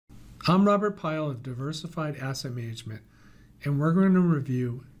I'm Robert Pyle of Diversified Asset Management, and we're going to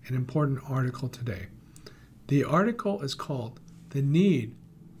review an important article today. The article is called The Need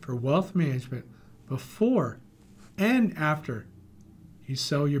for Wealth Management Before and After You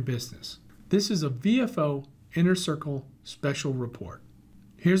Sell Your Business. This is a VFO Inner Circle special report.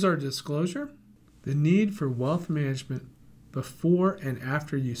 Here's our disclosure. The need for wealth management before and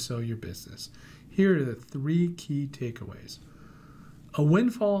after you sell your business. Here are the three key takeaways. A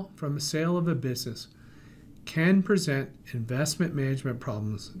windfall from a sale of a business can present investment management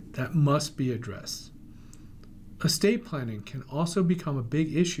problems that must be addressed. Estate planning can also become a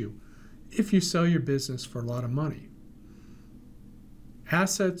big issue if you sell your business for a lot of money.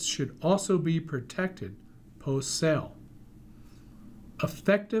 Assets should also be protected post-sale.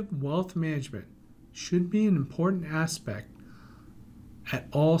 Effective wealth management should be an important aspect at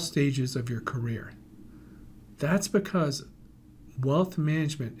all stages of your career. That's because wealth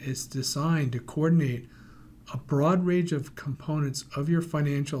management is designed to coordinate a broad range of components of your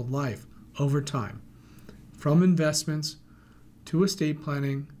financial life over time, from investments to estate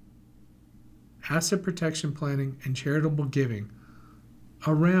planning, asset protection planning, and charitable giving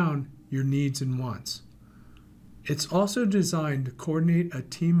around your needs and wants. It's also designed to coordinate a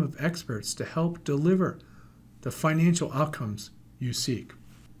team of experts to help deliver the financial outcomes you seek.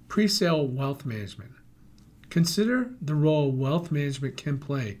 Pre-sale wealth management. Consider the role wealth management can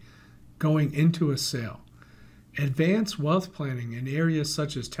play going into a sale. Advanced wealth planning in areas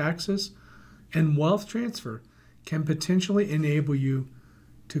such as taxes and wealth transfer can potentially enable you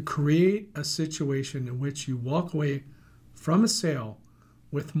to create a situation in which you walk away from a sale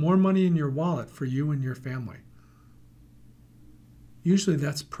with more money in your wallet for you and your family. Usually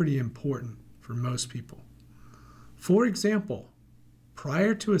that's pretty important for most people. For example,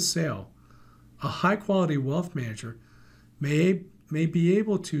 prior to a sale, a high-quality wealth manager may be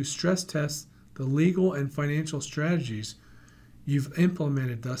able to stress test the legal and financial strategies you've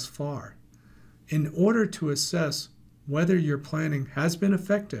implemented thus far in order to assess whether your planning has been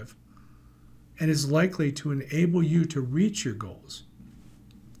effective and is likely to enable you to reach your goals.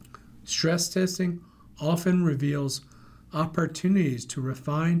 Stress testing often reveals opportunities to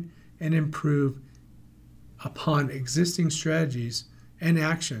refine and improve upon existing strategies and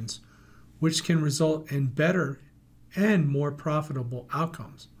actions, which can result in better and more profitable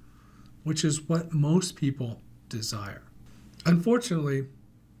outcomes, which is what most people desire. Unfortunately,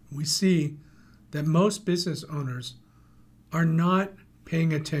 we see that most business owners are not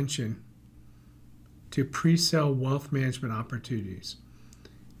paying attention to pre-sale wealth management opportunities.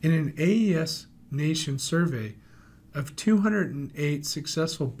 In an AES Nation survey of 208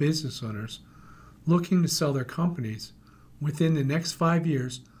 successful business owners looking to sell their companies within the next 5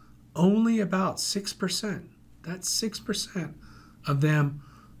 years, only about 6%, that's 6% of them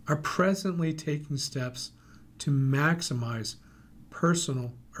are presently taking steps to maximize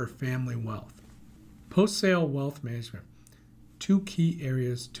personal or family wealth. Post-sale wealth management, two key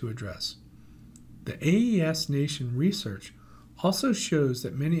areas to address. The AES Nation research also shows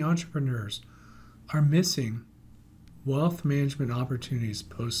that many entrepreneurs are missing wealth management opportunities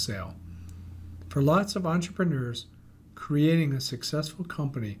post-sale. For lots of entrepreneurs, creating a successful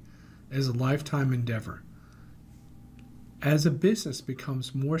company is a lifetime endeavor. As a business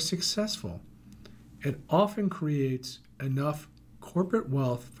becomes more successful, it often creates enough corporate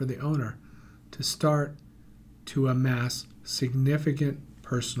wealth for the owner to start to amass significant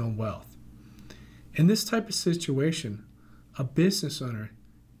personal wealth. In this type of situation, a business owner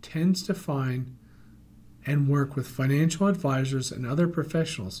tends to find and work with financial advisors and other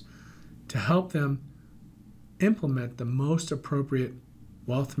professionals to help them implement the most appropriate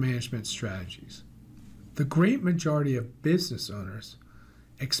wealth management strategies. The great majority of business owners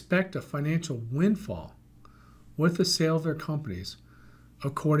expect a financial windfall with the sale of their companies,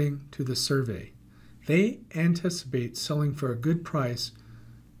 according to the survey. They anticipate selling for a good price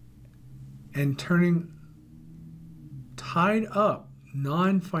and turning tied up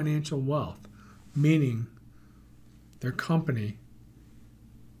non-financial wealth, meaning their company,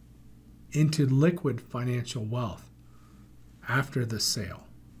 into liquid financial wealth after the sale.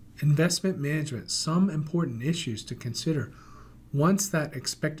 Investment management, some important issues to consider once that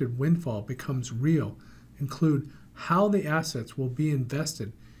expected windfall becomes real include how the assets will be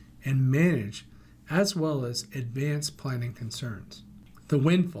invested and managed, as well as advanced planning concerns. The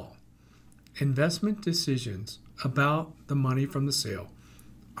windfall. Investment decisions about the money from the sale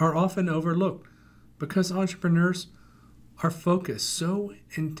are often overlooked because entrepreneurs are focused so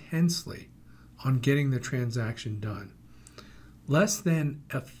intensely on getting the transaction done. Less than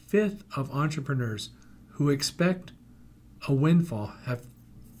a fifth of entrepreneurs who expect a windfall have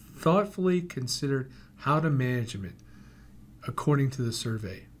thoughtfully considered how to manage it, according to the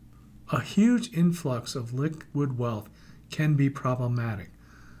survey. A huge influx of liquid wealth can be problematic.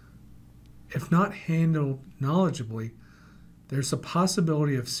 If not handled knowledgeably, there's a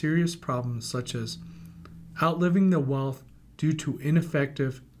possibility of serious problems such as outliving the wealth due to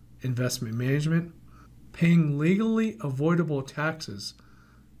ineffective investment management, paying legally avoidable taxes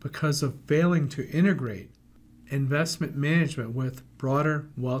because of failing to integrate investment management with broader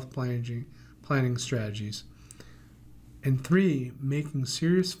wealth planning strategies, and 3, making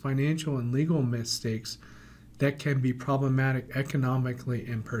serious financial and legal mistakes that can be problematic economically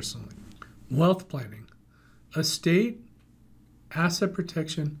and personally. Wealth planning. Estate, asset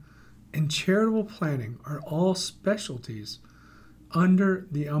protection, and charitable planning are all specialties under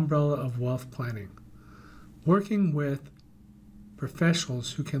the umbrella of wealth planning. Working with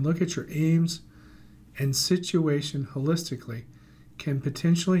professionals who can look at your aims and situation holistically can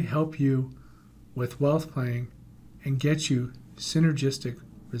potentially help you with wealth planning and get you synergistic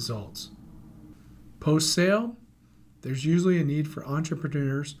results. Post-sale, there's usually a need for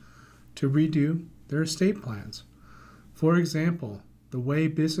entrepreneurs to redo their estate plans. For example, the way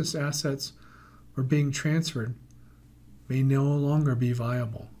business assets are being transferred may no longer be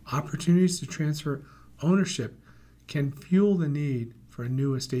viable. Opportunities to transfer ownership can fuel the need for a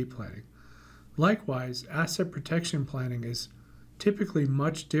new estate planning. Likewise, asset protection planning is typically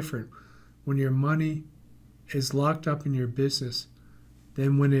much different when your money is locked up in your business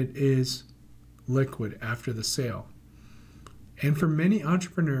than when it is liquid after the sale. And for many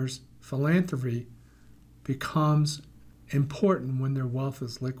entrepreneurs, philanthropy becomes important when their wealth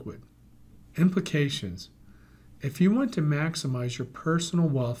is liquid. Implications. If you want to maximize your personal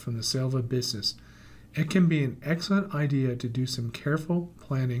wealth from the sale of a business, it can be an excellent idea to do some careful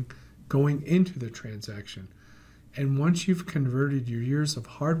planning going into the transaction. And once you've converted your years of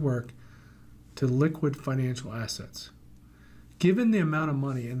hard work to liquid financial assets. Given the amount of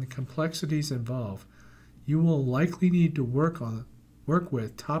money and the complexities involved, you will likely need to work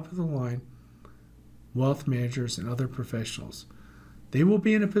with top-of-the-line wealth managers and other professionals. They will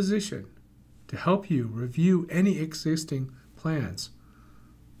be in a position to help you review any existing plans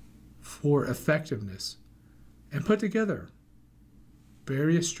for effectiveness and put together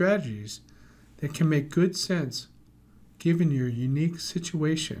various strategies that can make good sense given your unique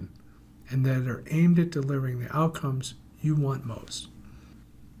situation and that are aimed at delivering the outcomes you want most.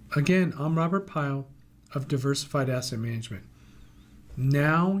 Again, I'm Robert Pyle of Diversified Asset Management.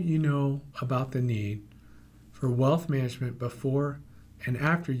 Now you know about the need for wealth management before and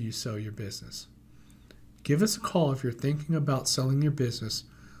after you sell your business. Give us a call if you're thinking about selling your business,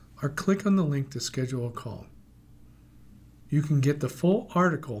 or click on the link to schedule a call. You can get the full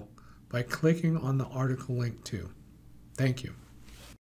article by clicking on the article link too. Thank you.